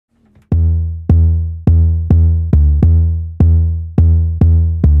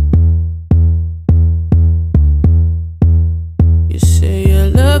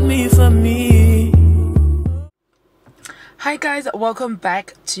guys, welcome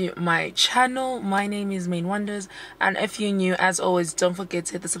back to my channel. My name is mainewonders, and if you're new, as always, don't forget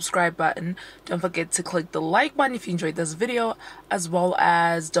to hit the subscribe button. Don't forget to click the like button if you enjoyed this video, as well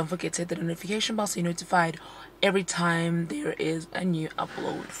as don't forget to hit the notification bell so you're notified every time there is a new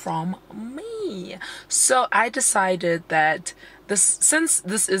upload from me. So I decided that since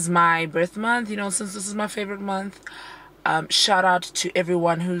this is my birth month, since this is my favorite month, shout out to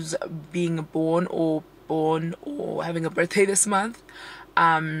everyone who's being born or having a birthday this month.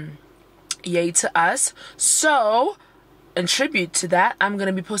 Yay to us. So in tribute to that, I'm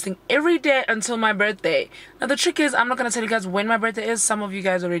gonna be posting every day until my birthday. Now the trick is, I'm not gonna tell you guys when my birthday is. Some of you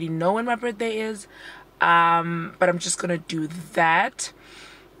guys already know when my birthday is, but I'm just gonna do that.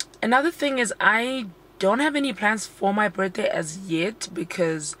 Another thing is, I don't have any plans for my birthday as yet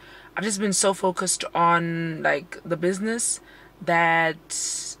because I've just been so focused on like the business that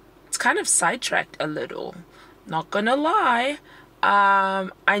it's kind of sidetracked a little, not gonna lie.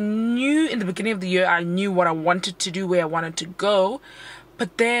 I knew in the beginning of the year, I knew what I wanted to do, where I wanted to go,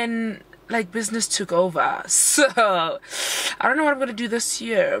 but then like business took over. So I don't know what I'm gonna do this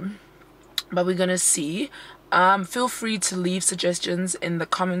year, but we're gonna see. Feel free to leave suggestions in the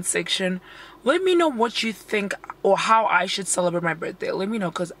comment section. Let me know what you think or how I should celebrate my birthday. Let me know,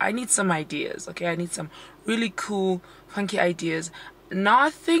 because I need some ideas. Okay, I need some really cool funky ideas.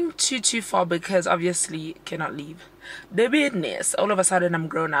 Nothing too far, because obviously cannot leave the business. All of a sudden I'm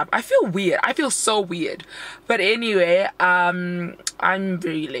grown up. I feel weird. I feel so weird. But anyway, I'm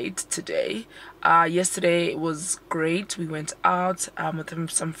very late today. Yesterday was great. We went out with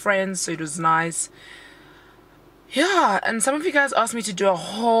some friends, so it was nice. Yeah, and some of you guys asked me to do a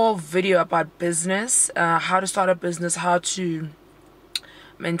whole video about business, how to start a business, how to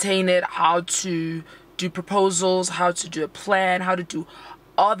maintain it, how to do proposals, how to do a plan, how to do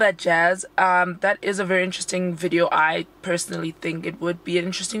all that jazz. That is a very interesting video. I personally think it would be an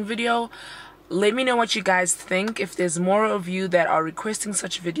interesting video. Let me know what you guys think. If there's more of you that are requesting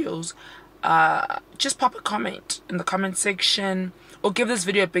such videos, just pop a comment in the comment section, or give this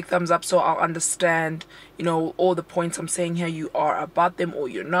video a big thumbs up so I'll understand, all the points I'm saying here, you are about them or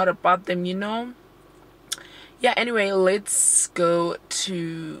you're not about them, Yeah, anyway, let's go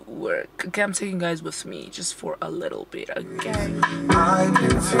to work. Okay, I'm taking you guys with me just for a little bit, okay? I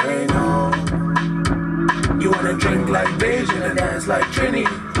can say no. You wanna drink like Beijing and dance like Trini.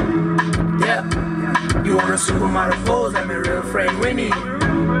 Yeah. You wanna supermodel pose like my real friend Winnie.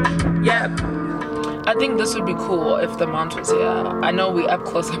 Yeah. I think this would be cool if the mount was here. I know we up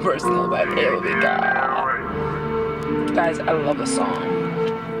close and personal, but it would be good. Guys, I love the song.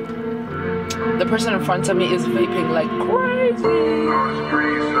 The person in front of me is vaping like crazy.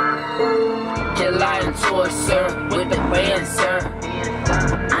 You're lying to us, sir, with the band, sir.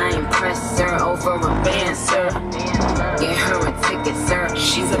 I impressed, sir, over a band, sir. Get her a ticket, sir.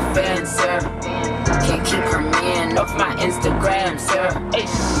 She's a fan, sir. Can't keep her man off my Instagram, sir. Hey.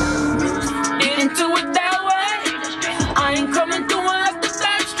 Didn't do it that way. I ain't coming through like the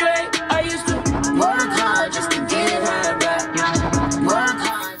back straight. I used to work hard just to get her back. Work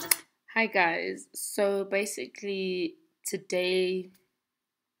hard. Hi guys. So basically today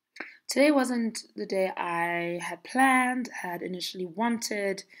wasn't the day I had planned, had initially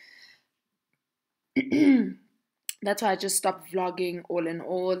wanted. That's why I just stopped vlogging all in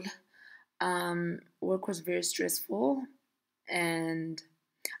all. Work was very stressful, and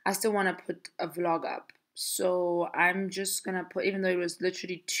I still want to put a vlog up. So I'm just gonna put, even though it was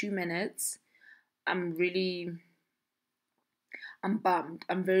literally 2 minutes, I'm bummed.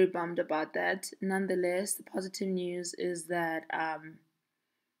 I'm very bummed about that. Nonetheless, the positive news is that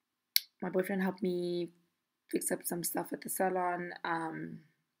my boyfriend helped me fix up some stuff at the salon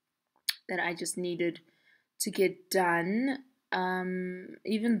that I just needed to get done.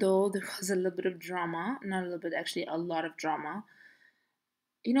 Even though there was a little bit of drama, not a little bit, actually a lot of drama.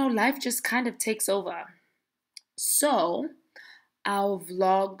 Life just kind of takes over. So I'll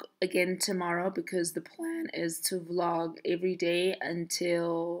vlog again tomorrow, because the plan is to vlog every day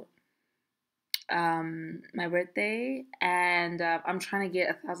until my birthday, and I'm trying to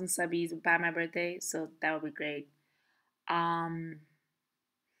get 1,000 subbies by my birthday, so that would be great. Yeah,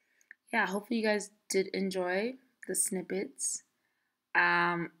 hopefully you guys did enjoy the snippets.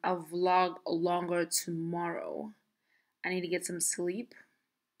 I'll vlog longer tomorrow. I need to get some sleep,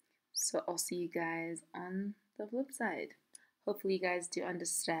 so I'll see you guys on the flip side. Hopefully you guys do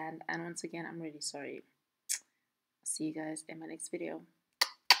understand, and once again, I'm really sorry. I'll see you guys in my next video.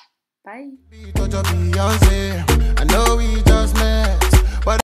 Bye.